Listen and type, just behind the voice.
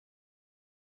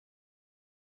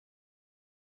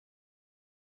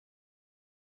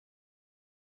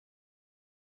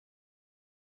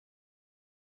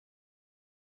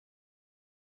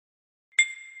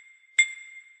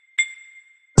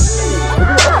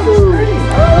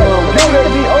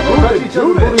each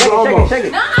other's booties almost. Shake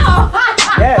it. No!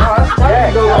 Yeah.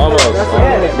 Almost.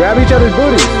 Yeah. Grab each other's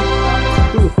booties.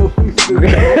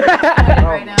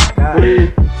 Right now.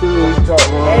 3, 2, 1.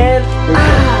 And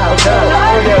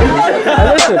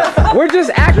listen, we're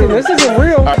just acting. This isn't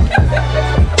real.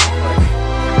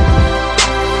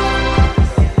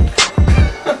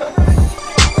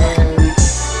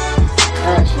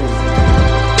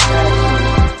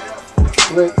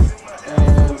 Flick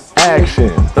and Action.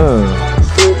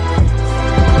 flip.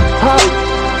 Pop.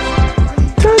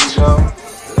 Touch.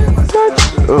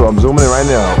 Oh, I'm zooming in right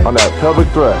now on that pelvic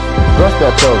thrust. Thrust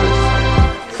that pelvis.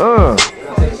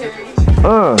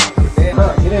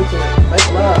 Get into it. Make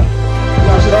love. You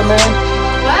want to see that, man?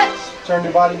 What? Turn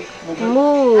your body.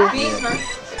 Move.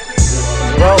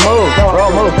 Bro, move.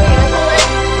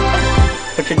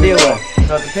 What's your deal with?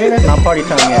 Not party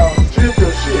time yet. Trip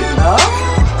your shit. Huh?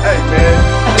 Hey, man.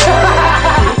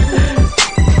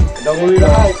 Don't believe the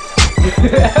hype.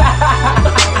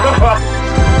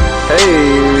 Hey.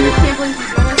 Can't believe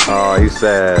she's doing this. Oh, he's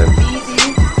sad.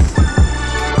 Easy.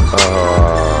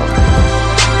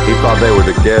 He thought they were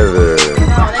together.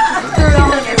 Oh, that just threw it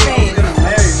all in your face.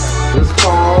 It's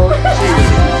called cheating.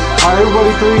 Alright,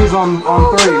 everybody threes on 3.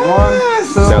 1,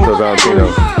 2. Santo Valentino.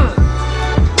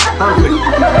 Perfect.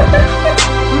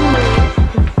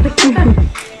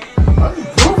 I'm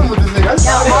goofing with this nigga. I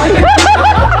saw it.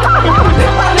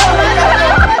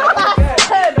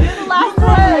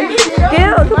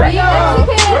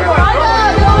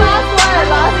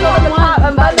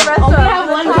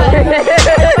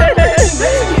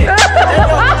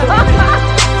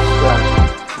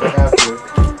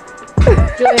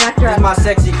 This is my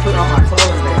sexy put on my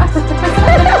clothes there. I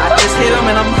just hit him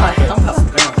and I'm about to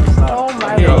bounce. Oh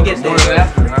my god. You get this. Yeah,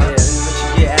 this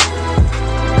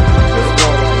is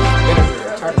what you get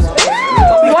after.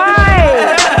 Why?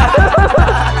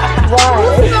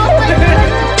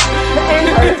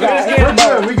 We're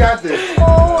good. We got this.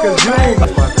 Cause you ain't.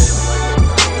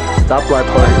 Stoplight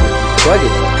Party. Plug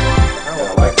it.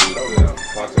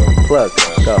 Plug.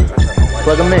 Go.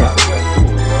 Plug them in.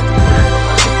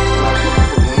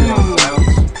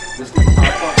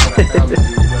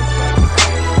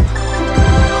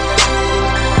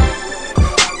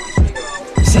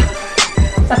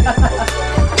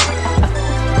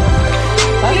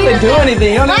 I didn't do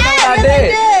anything. You don't know what I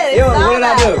did. Yo, what did I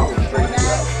do?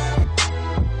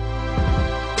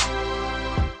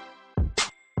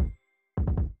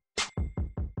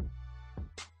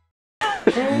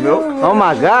 Oh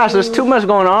my gosh, there's too much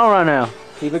going on right now.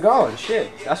 Keep it going. Shit.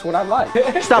 That's what I like.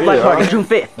 Stoplight Party, June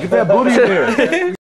 5th. Get that booty in there.